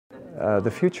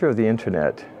The future of the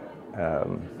internet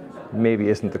maybe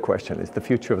isn't the question. It's the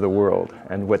future of the world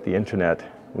and what the internet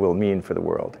will mean for the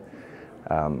world.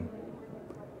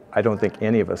 I don't think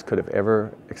any of us could have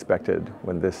ever expected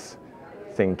when this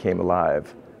thing came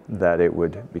alive that it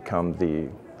would become the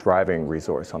driving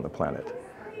resource on the planet.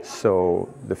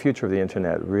 So the future of the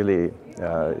internet really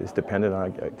is dependent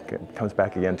on, comes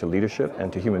back again to leadership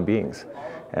and to human beings.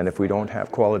 And if we don't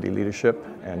have quality leadership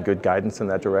and good guidance in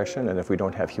that direction, and if we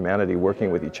don't have humanity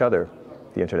working with each other,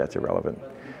 the internet's irrelevant.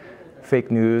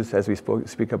 Fake news, as we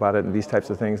speak about it, and these types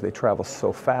of things, they travel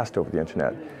so fast over the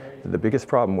internet. The biggest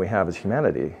problem we have as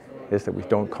humanity is that we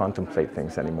don't contemplate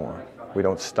things anymore. We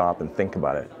don't stop and think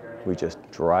about it. We just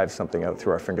drive something out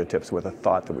through our fingertips with a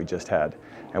thought that we just had.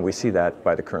 And we see that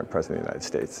by the current President of the United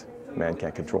States. Man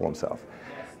can't control himself.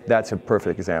 That's a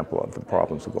perfect example of the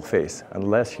problems we will face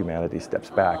unless humanity steps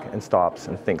back and stops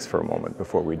and thinks for a moment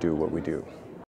before we do what we do.